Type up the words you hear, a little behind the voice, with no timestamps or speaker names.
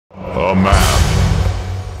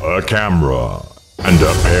a camera, and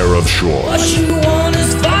a pair of shorts. What you want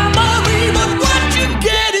is flambery, but what you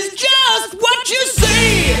get is just what you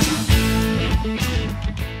see.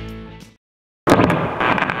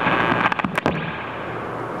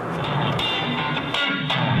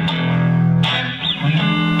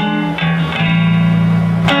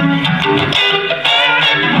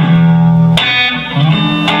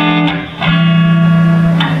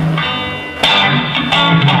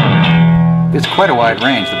 It's quite a wide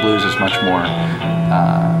range. The blues is much more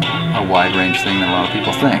a wide range thing than a lot of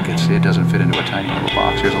people think. It doesn't fit into a tiny little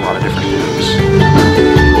box. There's a lot of different blues.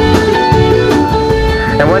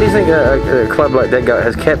 And why do you think a club like Dead Goat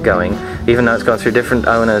has kept going, even though it's gone through different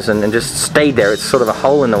owners and just stayed there? It's sort of a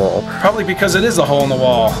hole in the wall. Probably because it is a hole in the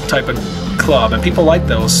wall type of club, and people like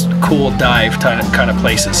those cool dive kind of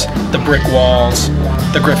places. The brick walls,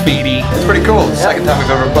 the graffiti. It's pretty cool. It's the second time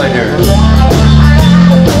we've ever played here.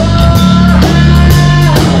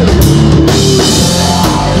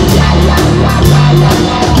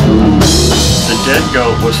 The Dead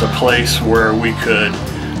Goat was a place where we could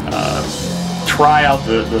try out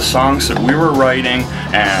the songs that we were writing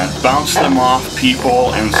and bounce them off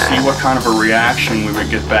people and see what kind of a reaction we would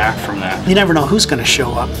get back from that. You never know who's going to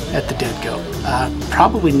show up at the Dead Goat.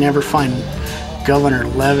 Probably never find Governor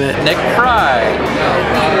Levitt. Nick Fry.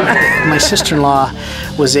 My sister-in-law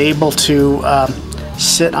was able to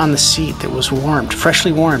sit on the seat that was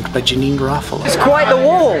freshly warmed by Janine Garofalo. It's quite the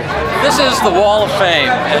wall. This is the wall of fame,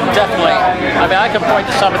 and definitely, I mean, I can point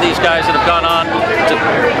to some of these guys that have gone on to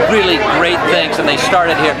really great things, and they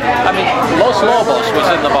started here. I mean, Los Lobos was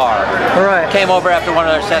in the bar. Right. Came over after one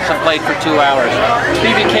of their sets and played for 2 hours.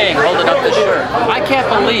 B.B. King holding up the shirt. I can't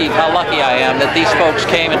believe how lucky I am that these folks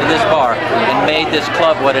came into this bar and made this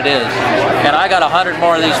club what it is. And I got 100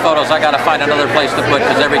 more of these photos. I got to find another place to put,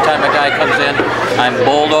 because every time a guy comes in, I'm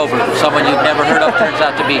bowled over. Someone you've never heard of turns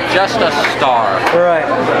out to be just a star. Right.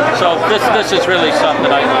 So this is really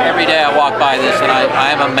something. Every day I walk by this and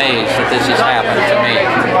I am amazed that this has happened to me.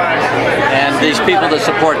 And these people that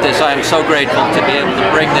support this, I am so grateful to be able to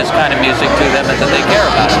bring this kind of music to them and that they care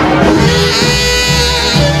about it.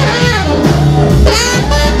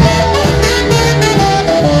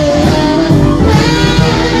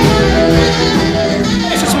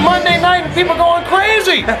 People going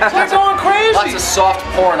crazy! They're going crazy! Lots of soft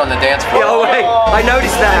porn on the dance floor. Oh, wait, I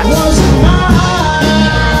noticed that.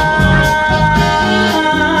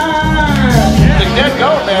 The Dead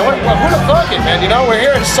Goat, man. Who'd have thought it, man? You know, we're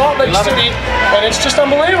here in Salt Lake City, and it's just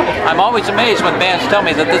unbelievable. I'm always amazed when bands tell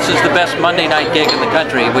me that this is the best Monday night gig in the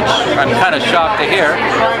country, which I'm kind of shocked to hear.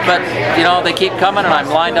 But, you know, they keep coming, and I'm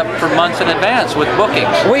lined up for months in advance with bookings.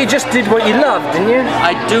 Well, you just did what you loved, didn't you?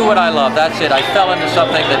 I do what I love. That's it. I fell into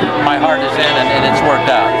something that my heart is in, and it's worked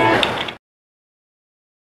out.